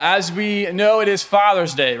As we know, it is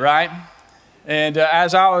Father's Day, right? And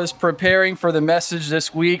as I was preparing for the message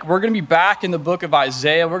this week, we're going to be back in the book of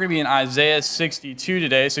Isaiah. We're going to be in Isaiah 62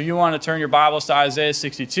 today. So you want to turn your Bibles to Isaiah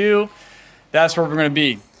 62. That's where we're going to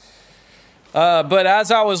be. But as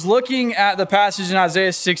I was looking at the passage in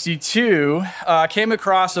Isaiah 62, I came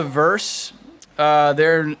across a verse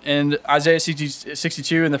there in Isaiah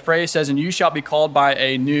 62, and the phrase says, "And you shall be called by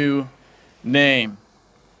a new name."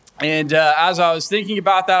 And as I was thinking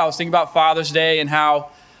about that, I was thinking about Father's Day and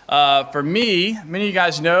how, for me, many of you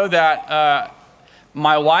guys know that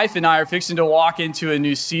my wife and I are fixing to walk into a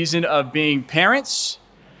new season of being parents.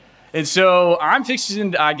 And so I'm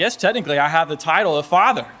fixing, I guess technically, I have the title of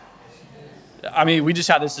father. I mean, we just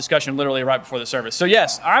had this discussion literally right before the service. So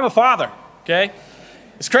yes, I'm a father, okay?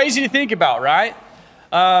 It's crazy to think about, right?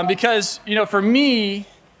 Because, for me,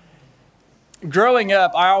 growing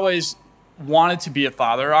up, I always wanted to be a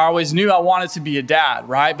father. I always knew I wanted to be a dad,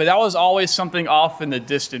 right? But that was always something off in the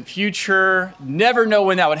distant future. Never know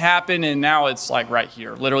when that would happen, and now it's like right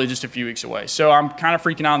here, literally just a few weeks away. So I'm kind of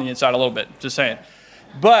freaking out on the inside a little bit, just saying.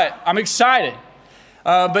 But I'm excited.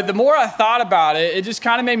 But the more I thought about it, it just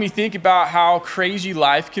kind of made me think about how crazy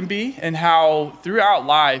life can be and how throughout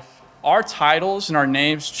life, our titles and our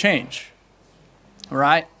names change,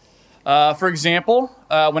 right? For example,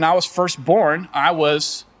 when I was first born, I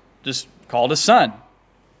was just called a son,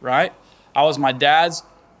 right? I was my dad's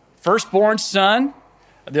firstborn son,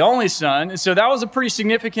 the only son. And so that was a pretty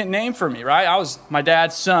significant name for me, right? I was my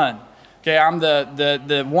dad's son. Okay, I'm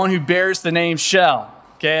the one who bears the name Shell.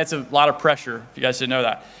 Okay, that's a lot of pressure, if you guys didn't know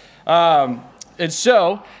that. And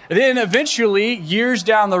then eventually, years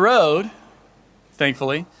down the road,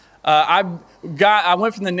 thankfully, I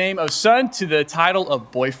went from the name of son to the title of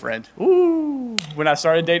boyfriend. Ooh, when I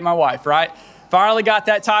started dating my wife, right? Finally got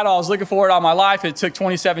that title. I was looking for it all my life. It took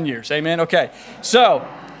 27 years. Amen. Okay. So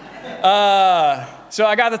I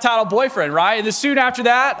got the title boyfriend, right? And then soon after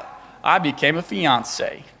that, I became a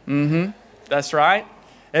fiance. That's right.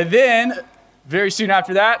 And then very soon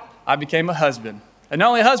after that, I became a husband. And not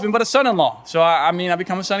only a husband, but a son-in-law. So I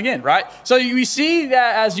become a son again, right? So we see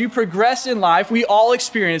that as you progress in life, we all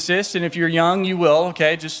experience this. And if you're young, you will.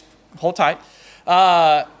 Okay, just hold tight.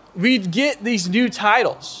 We get these new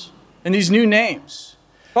titles and these new names.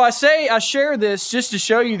 Well, I share this just to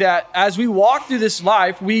show you that as we walk through this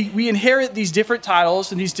life, we inherit these different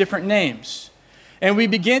titles and these different names. And we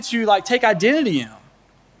begin to take identity in them.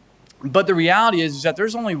 But the reality is that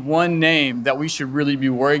there's only one name that we should really be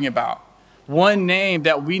worrying about. One name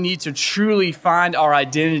that we need to truly find our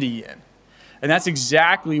identity in. And that's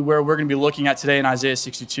exactly where we're going to be looking at today in Isaiah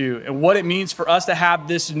 62. And what it means for us to have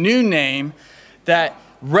this new name that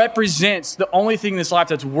represents the only thing in this life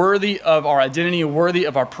that's worthy of our identity and worthy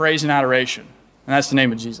of our praise and adoration. And that's the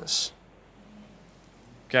name of Jesus.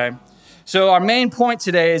 Okay? So our main point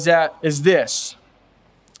today is this.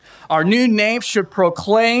 Our new name should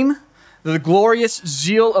proclaim the glorious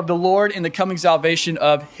zeal of the Lord in the coming salvation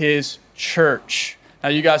of his church. Now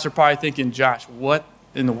you guys are probably thinking, Josh, what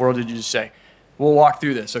in the world did you just say? We'll walk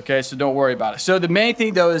through this, okay? So don't worry about it. So the main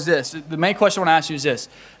thing though is this. The main question I want to ask you is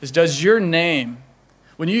this. Does your name,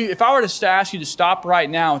 if I were to ask you to stop right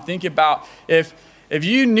now and think about if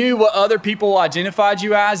you knew what other people identified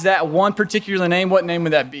you as, that one particular name, what name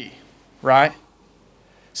would that be, right?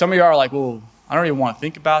 Some of you are like, well, I don't even want to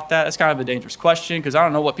think about that. That's kind of a dangerous question because I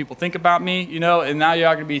don't know what people think about me, and now you're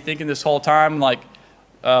going to be thinking this whole time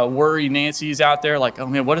worry Nancy's out there like, oh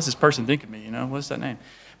man, what does this person think of me? What's that name?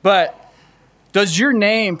 But does your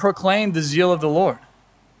name proclaim the zeal of the Lord?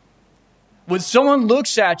 When someone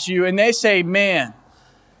looks at you and they say, man,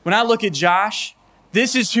 when I look at Josh,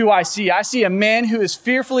 this is who I see. I see a man who is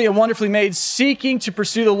fearfully and wonderfully made, seeking to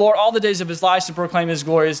pursue the Lord all the days of his life to proclaim his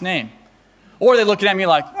glorious name. Or they're looking at me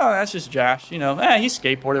like, oh, that's just Josh. He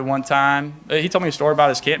skateboarded one time. He told me a story about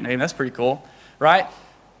his camp name. That's pretty cool, right?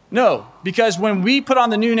 No, because when we put on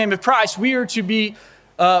the new name of Christ, we are to be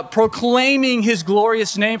proclaiming his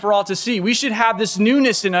glorious name for all to see. We should have this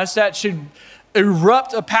newness in us that should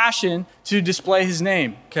erupt a passion to display his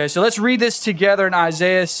name. Okay, so let's read this together in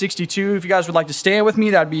Isaiah 62. If you guys would like to stand with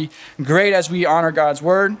me, that'd be great as we honor God's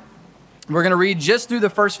word. We're going to read just through the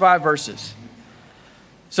first 5 verses.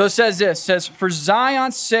 So it says, for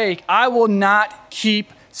Zion's sake, I will not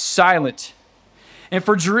keep silent. And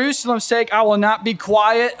for Jerusalem's sake, I will not be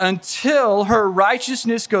quiet until her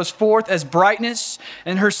righteousness goes forth as brightness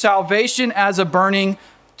and her salvation as a burning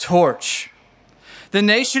torch. The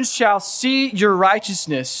nations shall see your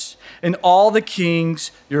righteousness and all the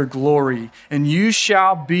kings your glory. And you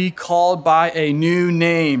shall be called by a new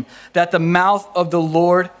name that the mouth of the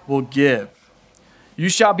Lord will give. You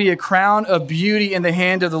shall be a crown of beauty in the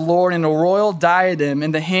hand of the Lord and a royal diadem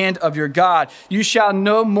in the hand of your God. You shall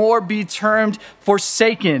no more be termed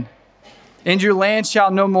forsaken, and your land shall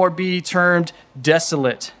no more be termed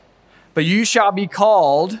desolate. But you shall be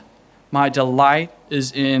called, my delight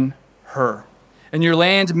is in her, and your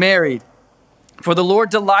land married. For the Lord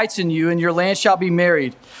delights in you, and your land shall be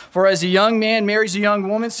married. For as a young man marries a young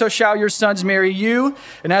woman, so shall your sons marry you.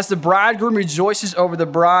 And as the bridegroom rejoices over the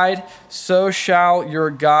bride, so shall your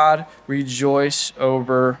God rejoice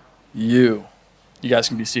over you. You guys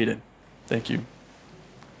can be seated. Thank you.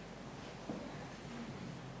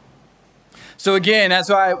 So again,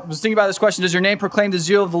 as I was thinking about this question, does your name proclaim the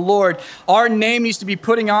zeal of the Lord? Our name needs to be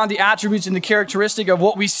putting on the attributes and the characteristic of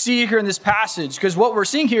what we see here in this passage. Because what we're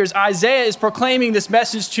seeing here is Isaiah is proclaiming this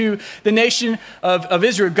message to the nation of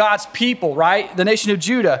Israel, God's people, right? The nation of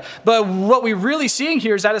Judah. But what we're really seeing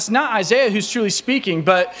here is that it's not Isaiah who's truly speaking,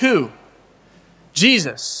 but who?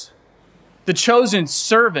 Jesus, the chosen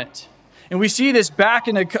servant. And we see this back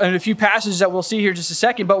in a few passages that we'll see here in just a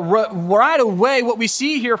second. But right away, what we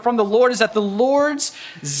see here from the Lord is that the Lord's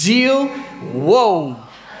zeal, whoa.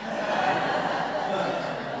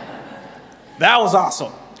 That was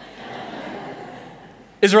awesome.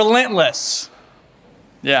 Is relentless.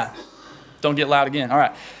 Yeah. Don't get loud again. All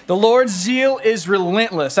right. The Lord's zeal is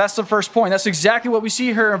relentless. That's the first point. That's exactly what we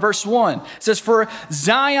see here in verse 1. It says, for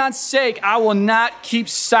Zion's sake, I will not keep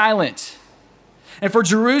silent. And for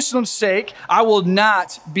Jerusalem's sake, I will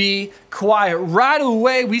not be quiet. Right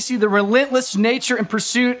away, we see the relentless nature and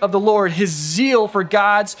pursuit of the Lord, his zeal for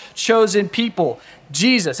God's chosen people.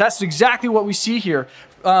 Jesus, that's exactly what we see here.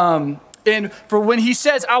 And for when he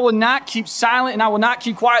says, I will not keep silent and I will not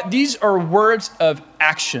keep quiet, these are words of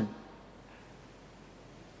action.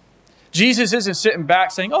 Jesus isn't sitting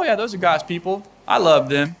back saying, oh yeah, those are God's people. I love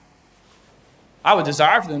them. I would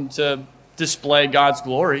desire for them to display God's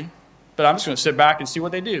glory. But I'm just going to sit back and see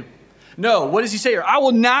what they do. No, what does he say here? I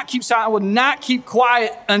will not keep silent. I will not keep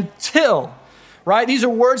quiet until, right? These are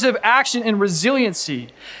words of action and resiliency.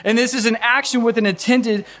 And this is an action with an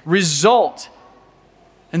intended result.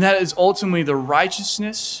 And that is ultimately the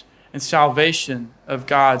righteousness and salvation of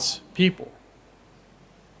God's people.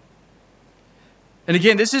 And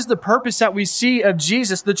again, this is the purpose that we see of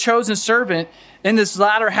Jesus, the chosen servant, in this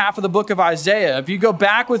latter half of the book of Isaiah. If you go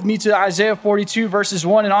back with me to Isaiah 42, verses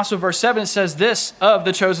 1 and also verse 7, it says this of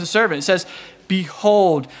the chosen servant. It says,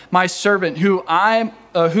 behold, my servant whom I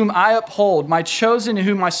uphold, my chosen in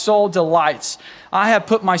whom my soul delights. I have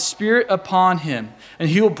put my spirit upon him, and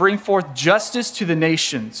he will bring forth justice to the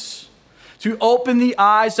nations, to open the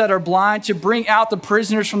eyes that are blind, to bring out the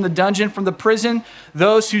prisoners from the dungeon, from the prison,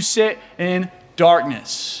 those who sit in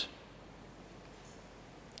darkness.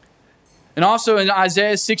 And also in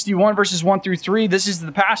Isaiah 61, verses 1 through 3, this is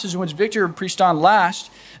the passage in which Victor preached on last.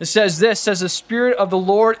 It says this, the Spirit of the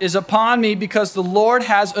Lord is upon me because the Lord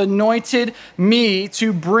has anointed me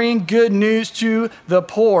to bring good news to the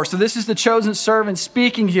poor. So this is the chosen servant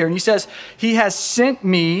speaking here. And he says, he has sent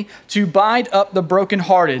me to bind up the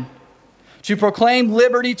brokenhearted, to proclaim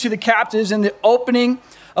liberty to the captives and the opening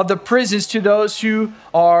of the prisons to those who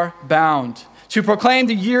are bound, to proclaim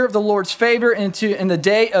the year of the Lord's favor and the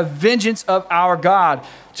day of vengeance of our God,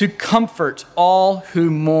 to comfort all who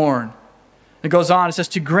mourn. It goes on, it says,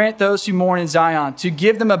 to grant those who mourn in Zion, to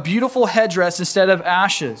give them a beautiful headdress instead of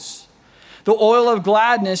ashes, the oil of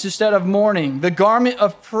gladness instead of mourning, the garment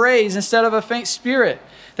of praise instead of a faint spirit,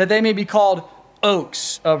 that they may be called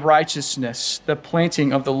oaks of righteousness, the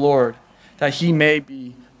planting of the Lord, that he may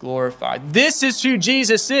be glorified. This is who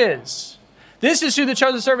Jesus is. This is who the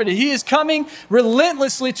chosen servant is. He is coming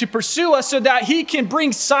relentlessly to pursue us so that he can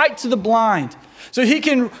bring sight to the blind, so he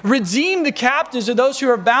can redeem the captives of those who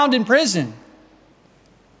are bound in prison.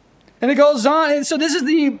 And it goes on. And so this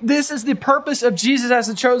is the purpose of Jesus as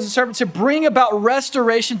the chosen servant, to bring about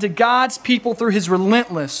restoration to God's people through his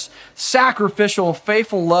relentless, sacrificial,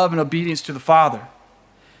 faithful love and obedience to the Father.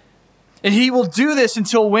 And he will do this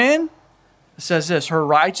until when? It says this, her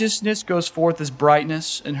righteousness goes forth as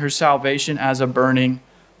brightness and her salvation as a burning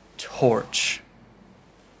torch.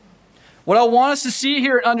 What I want us to see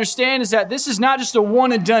here and understand is that this is not just a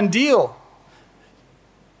one and done deal.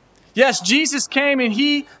 Yes, Jesus came and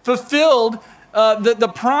he fulfilled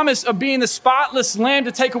the promise of being the spotless lamb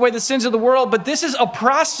to take away the sins of the world, but this is a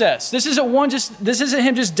process. This isn't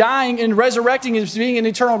him just dying and resurrecting and being in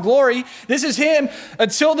eternal glory. This is him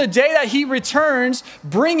until the day that he returns,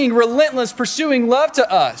 bringing relentless, pursuing love to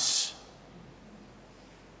us.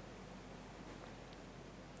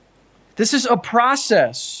 This is a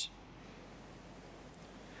process.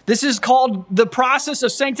 This is called the process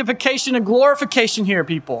of sanctification and glorification here,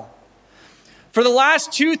 people. For the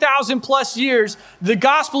last 2,000 plus years, the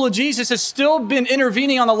gospel of Jesus has still been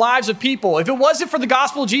intervening on the lives of people. If it wasn't for the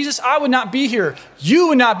gospel of Jesus, I would not be here. You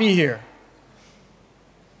would not be here.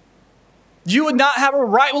 You would not have a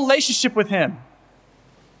right relationship with him.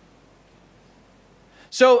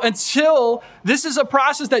 So until this is a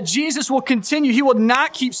process that Jesus will continue, he will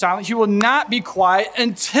not keep silent. He will not be quiet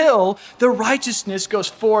until the righteousness goes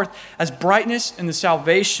forth as brightness and the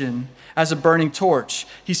salvation as a burning torch.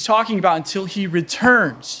 He's talking about until he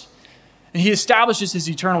returns and he establishes his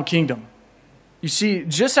eternal kingdom. You see,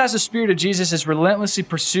 just as the Spirit of Jesus is relentlessly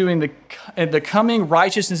pursuing the coming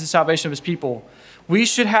righteousness and salvation of his people, we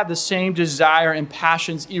should have the same desire and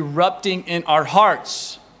passions erupting in our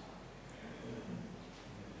hearts.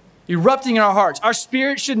 Erupting in our hearts. Our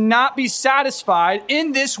spirit should not be satisfied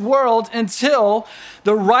in this world until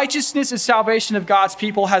the righteousness and salvation of God's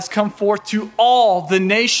people has come forth to all the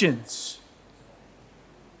nations.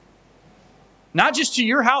 Not just to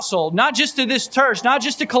your household, not just to this church, not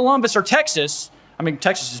just to Columbus or Texas. I mean,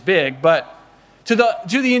 Texas is big, but to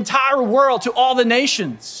the entire world, to all the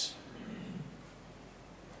nations.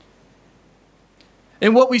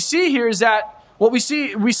 And what we see here is that we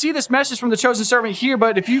see this message from the chosen servant here,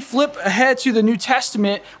 but if you flip ahead to the New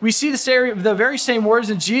Testament, we see the very same words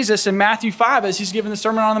of Jesus in Matthew 5 as he's given the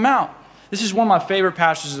Sermon on the Mount. This is one of my favorite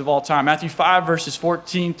passages of all time. Matthew 5, verses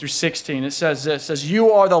 14 through 16. It says this, it says,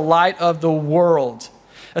 "You are the light of the world.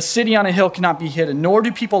 A city on a hill cannot be hidden, nor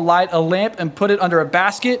do people light a lamp and put it under a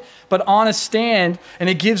basket, but on a stand, and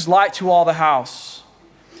it gives light to all the house.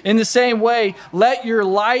 In the same way, let your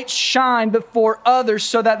light shine before others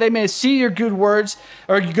so that they may see your good words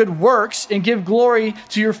or your good works and give glory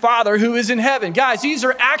to your Father who is in heaven." Guys, these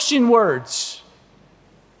are action words.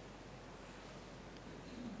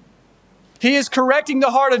 He is correcting the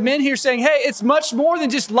heart of men here, saying, hey, it's much more than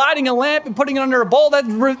just lighting a lamp and putting it under a bowl.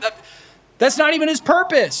 That's not even his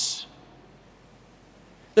purpose.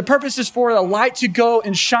 The purpose is for the light to go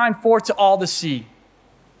and shine forth to all to see.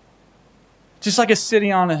 Just like a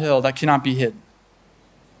city on a hill that cannot be hidden.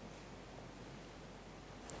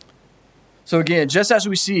 So again, just as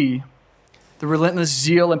we see the relentless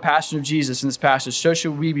zeal and passion of Jesus in this passage, so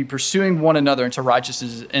should we be pursuing one another into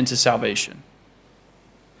righteousness and into salvation.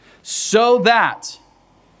 So that,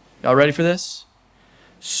 y'all ready for this?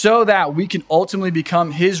 So that we can ultimately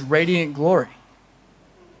become his radiant glory.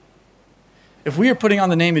 If we are putting on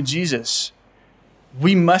the name of Jesus,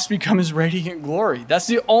 we must become his radiant glory. That's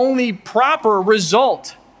the only proper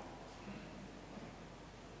result.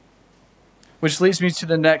 Which leads me to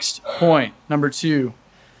the next point, number 2.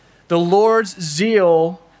 The Lord's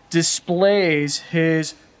zeal displays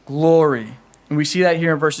his glory. And we see that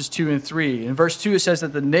here in verses 2 and 3. In verse 2, it says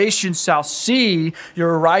that the nations shall see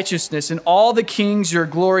your righteousness and all the kings your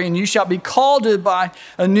glory, and you shall be called by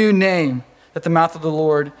a new name that the mouth of the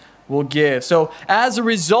Lord will give. So as a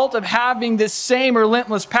result of having this same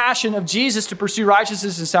relentless passion of Jesus to pursue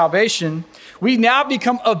righteousness and salvation, we now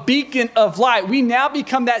become a beacon of light. We now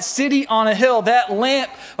become that city on a hill, that lamp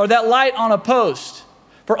or that light on a post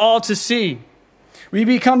for all to see. We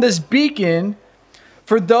become this beacon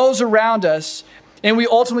for those around us, and we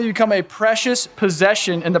ultimately become a precious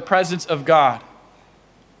possession in the presence of God.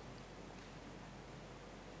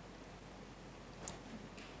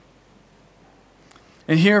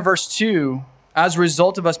 And here in verse 2, as a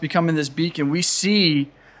result of us becoming this beacon, we see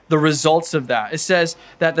the results of that. It says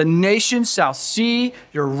that the nations shall see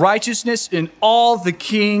your righteousness and all the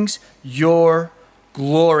kings your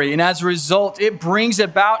glory. And as a result, it brings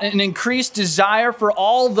about an increased desire for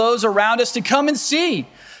all those around us to come and see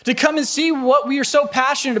what we are so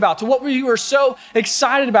passionate about, to what we are so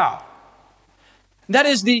excited about. That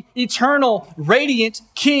is the eternal, radiant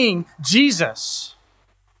King, Jesus.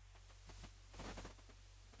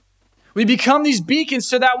 We become these beacons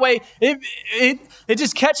so that way it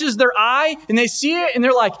just catches their eye and they see it and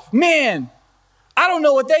they're like, man, I don't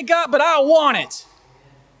know what they got, but I want it.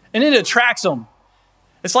 And it attracts them.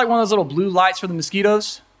 It's like one of those little blue lights for the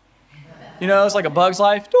mosquitoes. You know, it's like a Bug's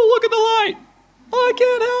Life. Don't look at the light. I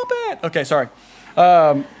can't help it. Okay, sorry.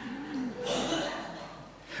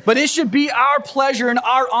 But it should be our pleasure and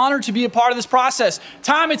our honor to be a part of this process.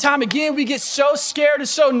 Time and time again, we get so scared and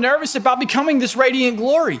so nervous about becoming this radiant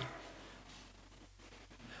glory.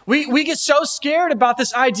 We get so scared about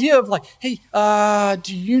this idea of like, hey,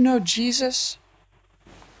 do you know Jesus?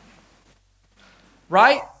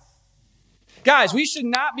 Right? Guys, we should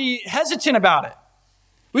not be hesitant about it.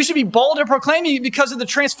 We should be bold in proclaiming it because of the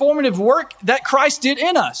transformative work that Christ did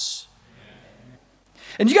in us.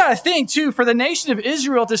 And you got to think, too, for the nation of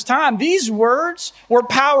Israel at this time, these words were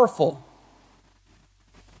powerful.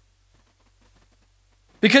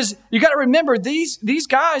 Because you got to remember, these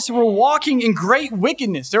guys were walking in great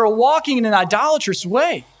wickedness. They were walking in an idolatrous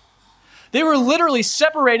way. They were literally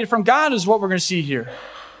separated from God, is what we're going to see here.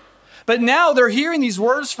 But now they're hearing these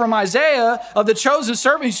words from Isaiah of the chosen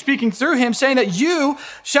servant who's speaking through him, saying that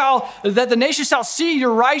that the nation shall see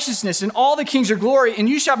your righteousness and all the kings your glory, and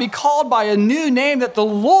you shall be called by a new name that the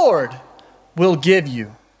Lord will give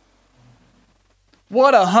you.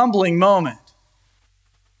 What a humbling moment.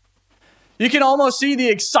 You can almost see the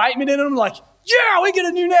excitement in them, like, yeah, we get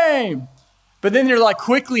a new name. But then they're like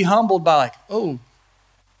quickly humbled by like, oh,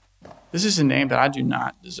 this is a name that I do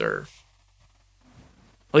not deserve.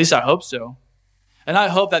 At least I hope so. And I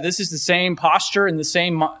hope that this is the same posture and the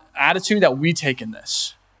same attitude that we take in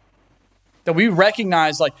this. That we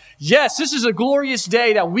recognize like, yes, this is a glorious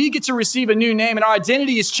day that we get to receive a new name and our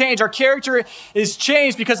identity is changed. Our character is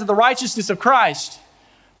changed because of the righteousness of Christ.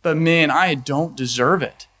 But man, I don't deserve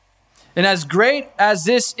it. And as great as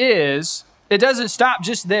this is, it doesn't stop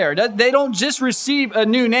just there. They don't just receive a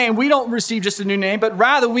new name. We don't receive just a new name, but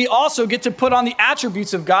rather we also get to put on the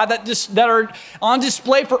attributes of God that are on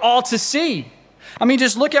display for all to see. I mean,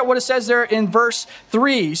 just look at what it says there in verse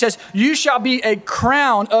 3. It says, you shall be a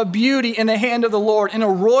crown of beauty in the hand of the Lord and a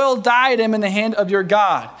royal diadem in the hand of your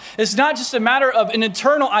God. It's not just a matter of an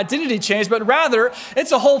internal identity change, but rather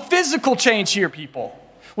it's a whole physical change here, people.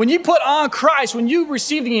 When you put on Christ, when you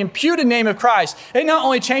receive the imputed name of Christ, it not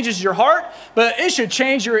only changes your heart, but it should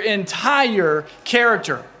change your entire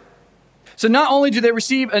character. So not only do they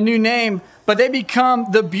receive a new name, but they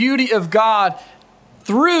become the beauty of God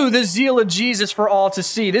through the zeal of Jesus for all to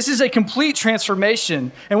see. This is a complete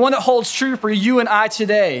transformation and one that holds true for you and I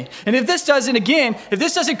today. And if this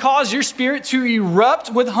doesn't cause your spirit to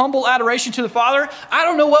erupt with humble adoration to the Father, I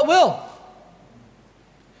don't know what will.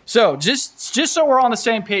 So just so we're on the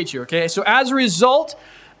same page here, okay? So as a result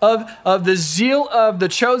of the zeal of the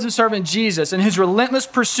chosen servant Jesus and his relentless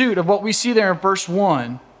pursuit of what we see there in verse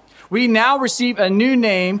 1, we now receive a new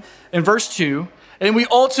name in verse 2, and we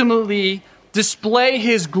ultimately display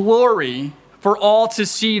his glory for all to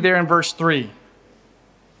see there in verse 3.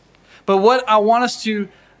 But what I don't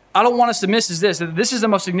want us to miss is this, that this is the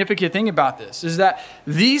most significant thing about this, is that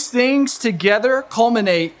these things together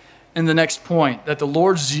culminate in the next point, that the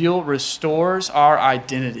Lord's zeal restores our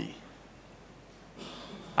identity.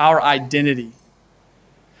 Our identity.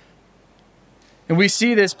 And we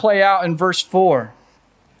see this play out in verse 4,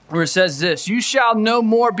 where it says this, you shall no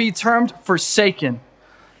more be termed forsaken,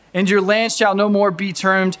 and your land shall no more be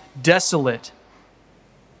termed desolate,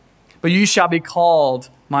 but you shall be called,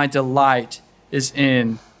 my delight is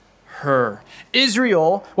in her.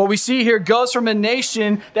 Israel, what we see here, goes from a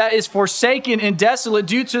nation that is forsaken and desolate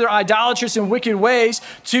due to their idolatrous and wicked ways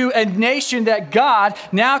to a nation that God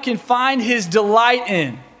now can find his delight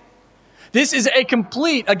in. This is a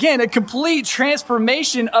complete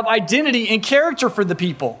transformation of identity and character for the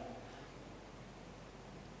people.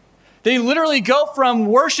 They literally go from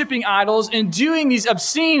worshiping idols and doing these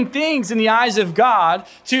obscene things in the eyes of God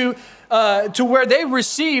to where they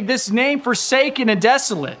receive this name forsaken and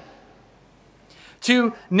desolate.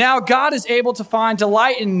 To now God is able to find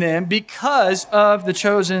delight in them because of the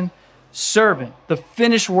chosen servant, the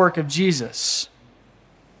finished work of Jesus.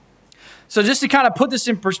 So just to kind of put this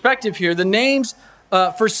in perspective here, the names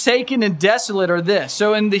forsaken and desolate are this.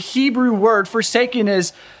 So in the Hebrew word, forsaken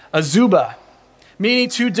is azuba, meaning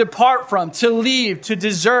to depart from, to leave, to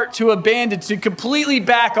desert, to abandon, to completely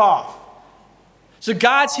back off. So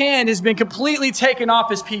God's hand has been completely taken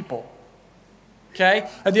off his people. Okay?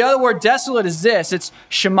 And the other word desolate is this. It's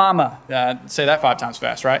shemama. Say that 5 times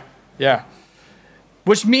fast, right? Yeah.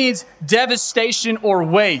 Which means devastation or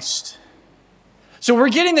waste. So we're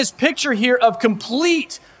getting this picture here of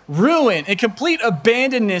complete ruin and complete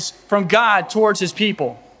abandonness from God towards his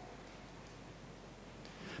people.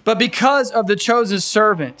 But because of the chosen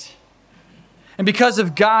servant and because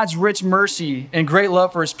of God's rich mercy and great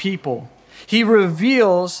love for his people, he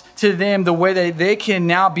reveals to them the way that they can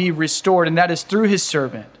now be restored, and that is through his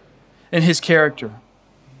servant and his character.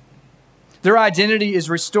 Their identity is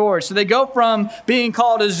restored. So they go from being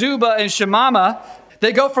called Azuba and Shemama,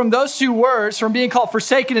 they go from those 2 words, from being called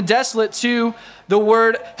forsaken and desolate, to the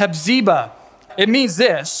word Hebzibah. It means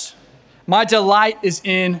this, my delight is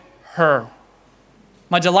in her.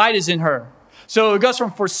 My delight is in her. So it goes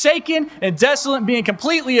from forsaken and desolate, being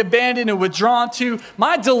completely abandoned and withdrawn, to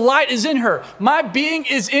my delight is in her. My being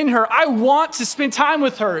is in her. I want to spend time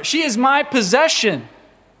with her. She is my possession.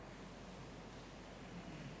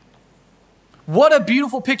 What a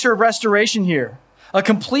beautiful picture of restoration here. A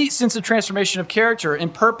complete sense of transformation of character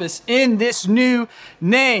and purpose in this new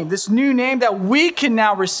name that we can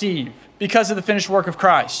now receive because of the finished work of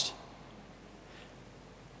Christ.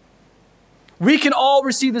 We can all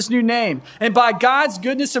receive this new name. And by God's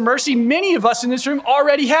goodness and mercy, many of us in this room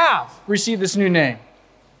already have received this new name.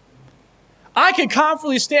 I can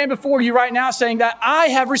confidently stand before you right now saying that I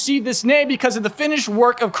have received this name because of the finished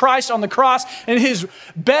work of Christ on the cross and his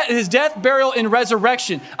death, burial, and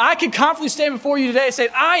resurrection. I can confidently stand before you today and say,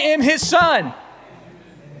 I am his son.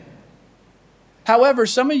 However,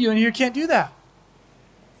 some of you in here can't do that.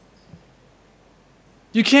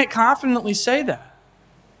 You can't confidently say that.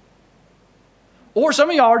 Or some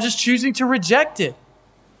of y'all are just choosing to reject it.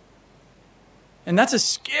 And that's a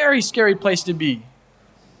scary, scary place to be.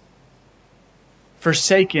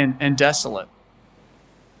 Forsaken and desolate.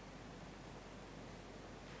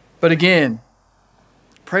 But again,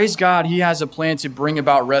 praise God, he has a plan to bring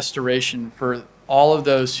about restoration for all of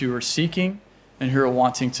those who are seeking and who are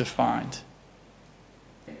wanting to find.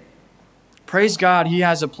 Praise God, he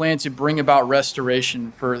has a plan to bring about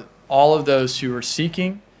restoration for all of those who are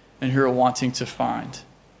seeking and who are wanting to find.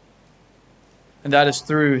 And that is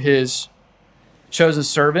through his chosen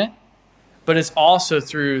servant, but it's also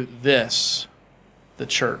through this, the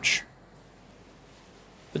church.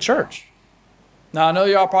 The church. Now, I know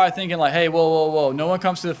y'all probably thinking like, hey, whoa. No one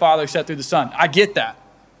comes to the Father except through the Son. I get that.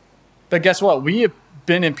 But guess what? We have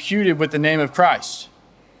been imputed with the name of Christ,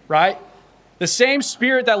 right? The same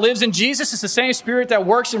Spirit that lives in Jesus is the same Spirit that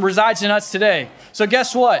works and resides in us today. So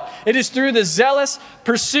guess what? It is through the zealous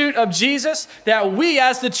pursuit of Jesus that we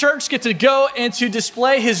as the church get to go and to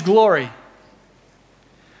display his glory.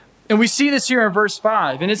 And we see this here in verse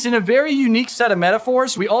 5. And it's in a very unique set of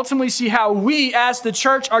metaphors. We ultimately see how we as the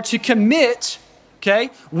church are to commit,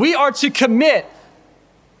 okay? We are to commit.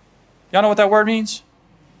 Y'all know what that word means?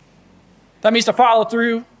 That means to follow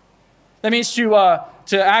through. That means to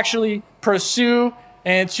actually pursue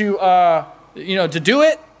and to do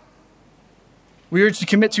it. We are to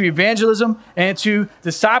commit to evangelism and to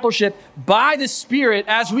discipleship by the Spirit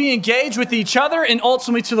as we engage with each other and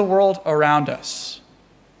ultimately to the world around us.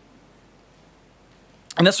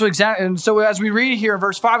 And that's what exactly. And so as we read here in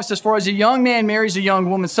verse 5, it says, "For as a young man marries a young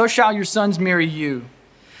woman, so shall your sons marry you.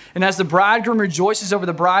 And as the bridegroom rejoices over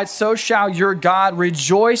the bride, so shall your God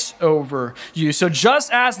rejoice over you." So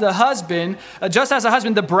just as a husband,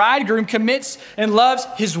 the bridegroom commits and loves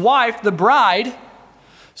his wife, the bride,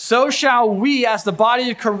 so shall we as the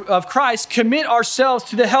body of Christ commit ourselves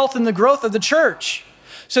to the health and the growth of the church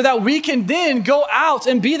so that we can then go out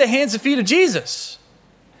and be the hands and feet of Jesus.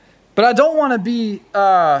 But I don't want to be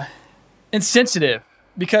insensitive,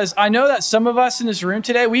 because I know that some of us in this room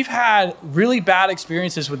today, we've had really bad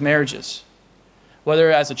experiences with marriages, whether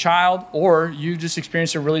as a child or you just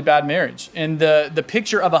experienced a really bad marriage. And the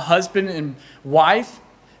picture of a husband and wife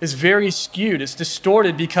is very skewed. It's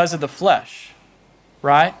distorted because of the flesh,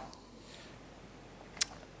 right?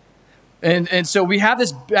 And so we have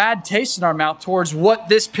this bad taste in our mouth towards what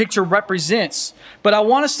this picture represents. But I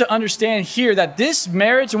want us to understand here that this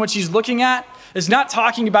marriage in which he's looking at is not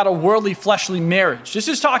talking about a worldly, fleshly marriage. This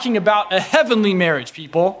is talking about a heavenly marriage,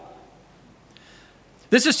 people.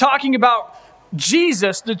 This is talking about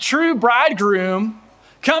Jesus, the true bridegroom,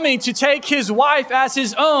 coming to take his wife as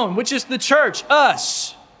his own, which is the church,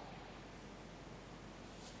 us.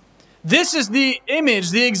 This is the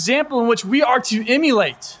image, the example in which we are to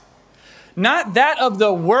emulate. Not that of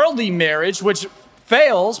the worldly marriage, which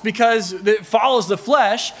fails because it follows the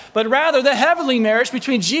flesh, but rather the heavenly marriage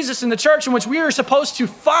between Jesus and the church, in which we are supposed to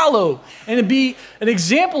follow and to be an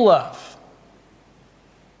example of.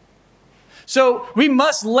 So we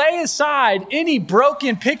must lay aside any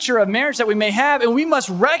broken picture of marriage that we may have, and we must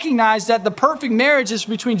recognize that the perfect marriage is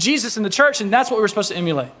between Jesus and the church, and that's what we're supposed to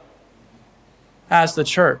emulate as the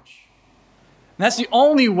church. And that's the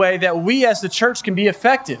only way that we as the church can be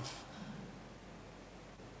effective.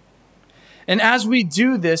 And as we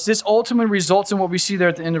do this, this ultimately results in what we see there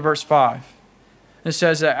at the end of verse 5. It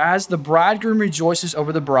says that as the bridegroom rejoices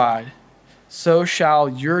over the bride, so shall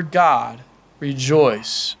your God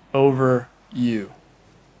rejoice over you.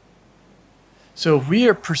 So if we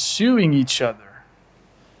are pursuing each other,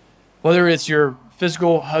 whether it's your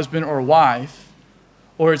physical husband or wife,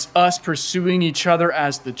 or it's us pursuing each other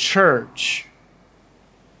as the church,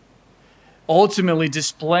 ultimately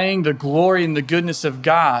displaying the glory and the goodness of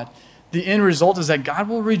God, the end result is that God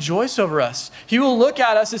will rejoice over us. He will look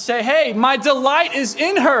at us and say, hey, my delight is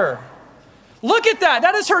in her. Look at that.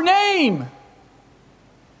 That is her name.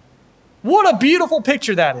 What a beautiful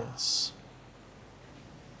picture that is.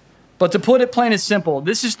 But to put it plain and simple,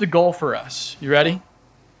 this is the goal for us. You ready?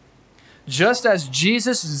 Just as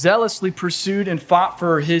Jesus zealously pursued and fought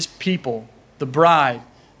for his people, the bride,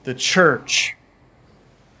 the church,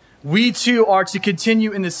 we too are to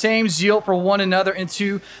continue in the same zeal for one another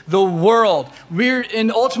into the world. We're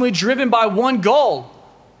ultimately driven by one goal.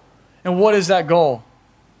 And what is that goal?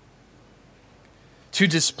 To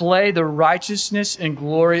display the righteousness and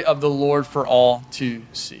glory of the Lord for all to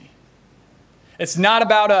see. It's not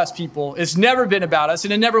about us, people. It's never been about us,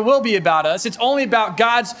 and it never will be about us. It's only about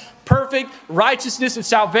God's perfect righteousness and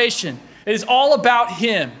salvation. It is all about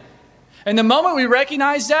Him. And the moment we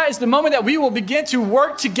recognize that is the moment that we will begin to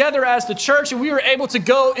work together as the church, and we are able to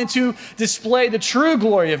go and to display the true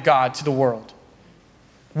glory of God to the world.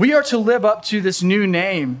 We are to live up to this new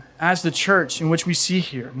name as the church in which we see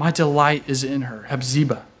here. My delight is in her,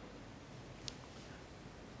 Hephzibah.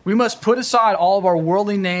 We must put aside all of our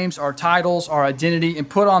worldly names, our titles, our identity, and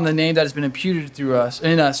put on the name that has been imputed into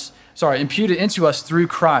us through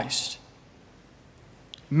Christ.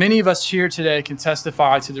 Many of us here today can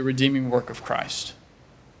testify to the redeeming work of Christ.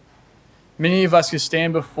 Many of us can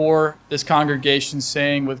stand before this congregation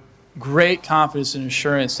saying with great confidence and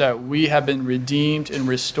assurance that we have been redeemed and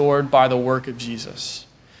restored by the work of Jesus,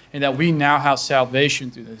 and that we now have salvation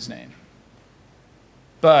through His name.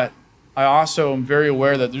 But I also am very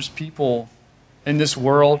aware that there's people in this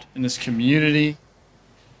world, in this community,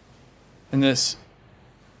 in this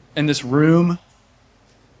room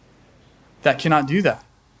that cannot do that.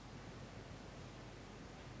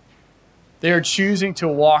 They are choosing to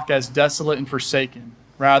walk as desolate and forsaken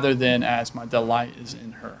rather than as my delight is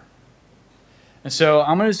in her. And so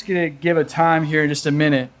I'm just going to give a time here in just a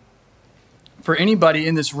minute for anybody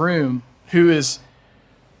in this room who is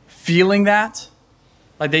feeling that,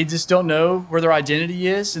 like they just don't know where their identity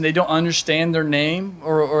is and they don't understand their name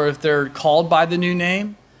or if they're called by the new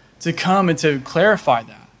name, to come and to clarify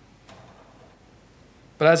that.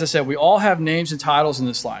 But as I said, we all have names and titles in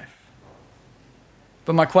this life.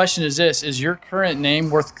 But my question is this: is your current name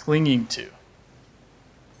worth clinging to?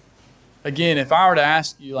 Again, if I were to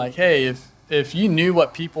ask you, like, hey, if you knew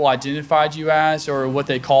what people identified you as or what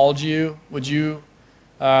they called you, would you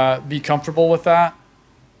be comfortable with that?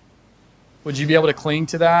 Would you be able to cling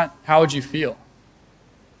to that? How would you feel?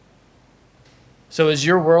 So is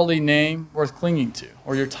your worldly name worth clinging to,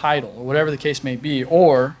 or your title, or whatever the case may be?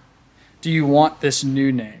 Or do you want this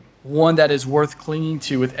new name, one that is worth clinging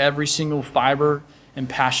to with every single fiber and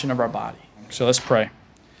passion of our body? So let's pray.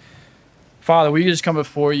 Father, we just come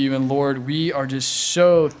before you, and Lord, we are just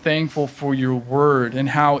so thankful for your word and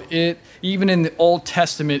how it, even in the Old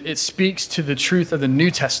Testament, it speaks to the truth of the New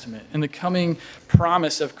Testament and the coming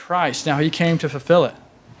promise of Christ. Now, He came to fulfill it.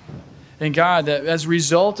 And God, that as a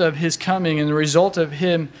result of His coming and the result of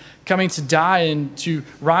Him coming to die and to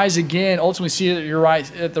rise again, ultimately seated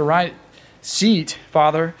at the right seat,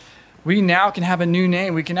 Father, we now can have a new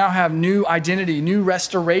name. We can now have new identity, new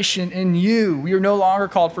restoration in you. We are no longer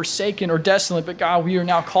called forsaken or desolate, but God, we are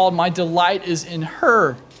now called, my delight is in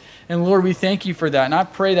her. And Lord, we thank you for that. And I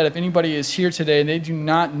pray that if anybody is here today and they do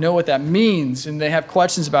not know what that means and they have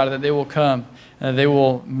questions about it, that they will come and they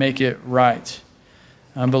will make it right.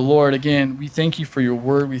 But Lord, again, we thank you for your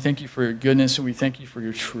word. We thank you for your goodness, and we thank you for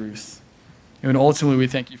your truth. And ultimately, we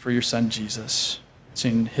thank you for your Son, Jesus. It's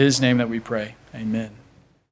in His name that we pray. Amen.